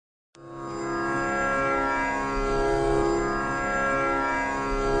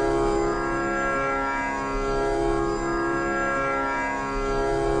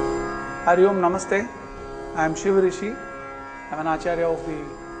Hari Om Namaste. I am Shiva Rishi. I am an Acharya of the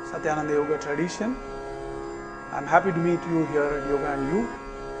Satyananda Yoga tradition. I am happy to meet you here at Yoga and You.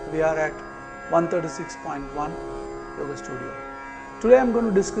 We are at 136.1 Yoga Studio. Today I am going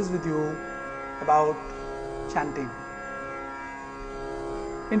to discuss with you about chanting.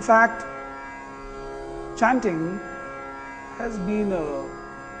 In fact, chanting has been a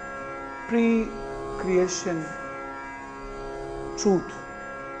pre-creation truth,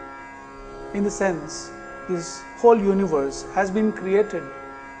 in the sense this whole universe has been created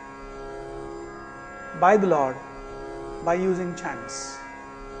by the Lord by using chants,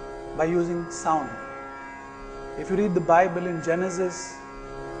 by using sound. If you read the Bible in Genesis,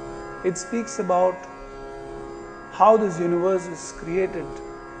 it speaks about how this universe is created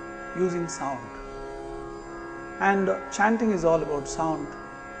using sound. And chanting is all about sound.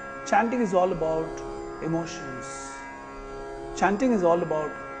 Chanting is all about emotions. Chanting is all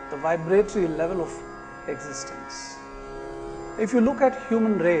about the vibratory level of existence. If you look at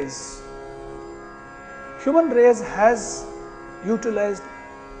human race has utilized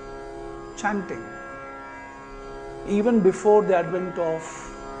chanting even before the advent of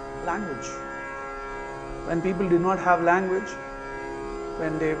language. When people did not have language,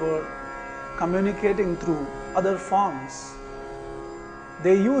 when they were communicating through other forms,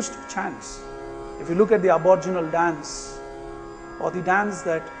 they used chants. If you look at the Aboriginal dance, or the dance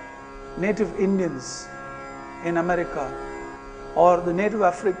that native Indians in America or the native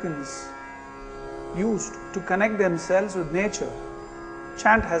Africans used to connect themselves with nature,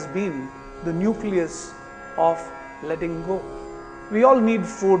 chant has been the nucleus of letting go. We all need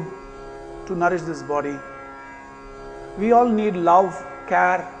food to nourish this body. We all need love,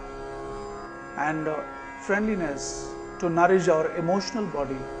 care and friendliness to nourish our emotional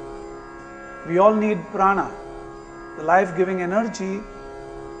body. We all need prana, the life-giving energy,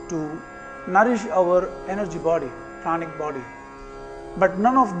 to nourish our energy body, pranic body. But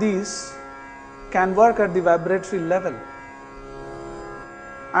none of these can work at the vibratory level.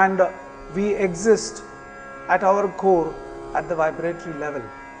 And we exist at our core at the vibratory level.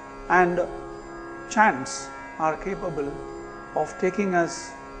 And chants are capable of taking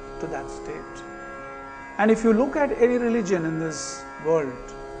us to that state. And if you look at any religion in this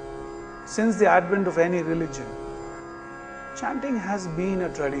world, since the advent of any religion, chanting has been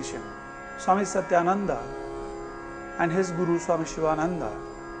a tradition. Swami Satyananda and his Guru Swami Shivananda.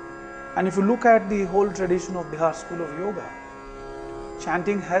 And if you look at the whole tradition of Bihar School of Yoga,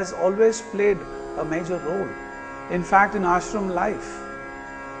 chanting has always played a major role. In fact, in ashram life,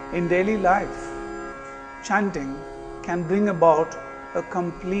 in daily life, chanting can bring about a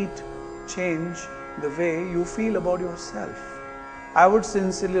complete change the way you feel about yourself. I would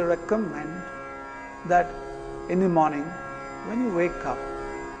sincerely recommend that in the morning, when you wake up,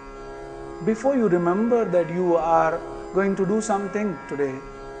 before you remember that you are going to do something today,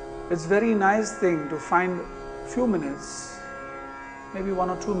 it's very nice thing to find few minutes, maybe 1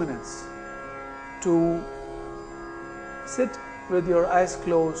 or 2 minutes, to sit with your eyes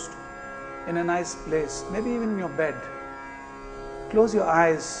closed in a nice place, maybe even in your bed. Close your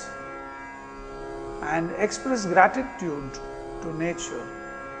eyes and express gratitude to nature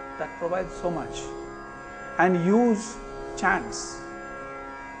that provides so much, and use chants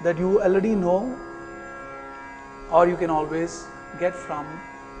that you already know, or you can always get from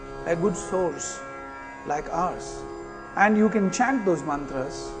a good source like ours. And you can chant those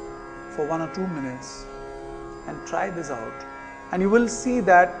mantras for 1 or 2 minutes and try this out. And you will see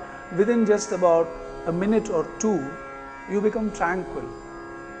that within just about a minute or two, you become tranquil.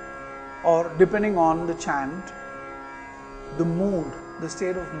 Or depending on the chant, the mood, the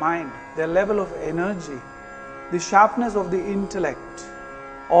state of mind, the level of energy, the sharpness of the intellect,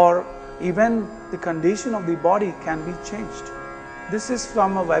 or even the condition of the body can be changed. This is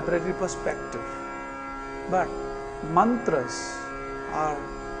from a vibratory perspective. But mantras are,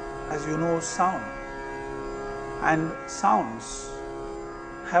 as you know, sound. And sounds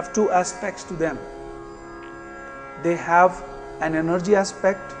have two aspects to them. They have an energy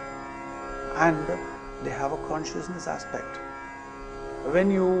aspect and they have a consciousness aspect.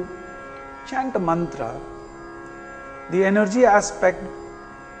 When you chant a mantra, the energy aspect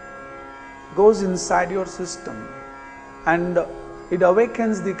goes inside your system and it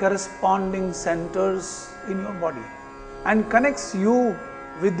awakens the corresponding centers in your body and connects you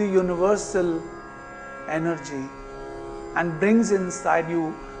with the universal energy and brings inside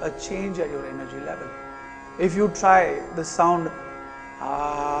you a change at your energy level. If you try the sound,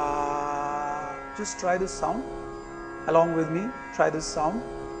 just try this sound along with me. Try this sound.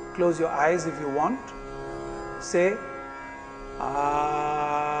 Close your eyes if you want. Say,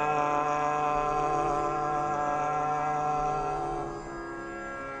 ah.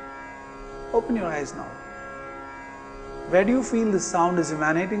 Open your eyes now. Where do you feel the sound is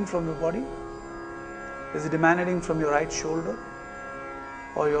emanating from your body? Is it emanating from your right shoulder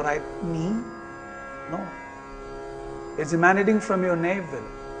or your right knee? No. It's emanating from your navel.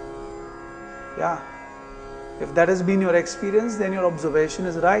 Yeah. If that has been your experience, then your observation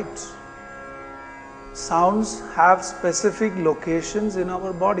is right. Sounds have specific locations in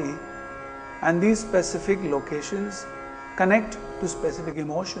our body, and these specific locations connect to specific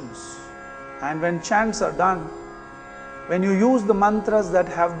emotions. And when chants are done, when you use the mantras that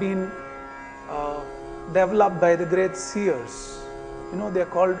have been developed by the great seers, they are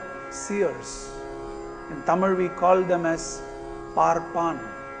called seers. In Tamil we call them as Parpan,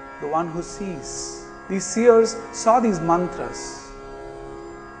 the one who sees. These seers saw these mantras.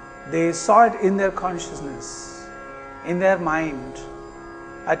 They saw it in their consciousness, in their mind,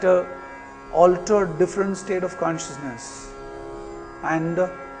 at a altered, different state of consciousness, and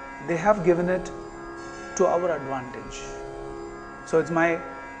they have given it to our advantage. So it's my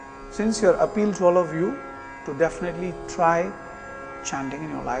sincere appeal to all of you to definitely try chanting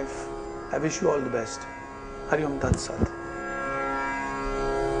in your life. I wish you all the best. Hari Om Tat Sat.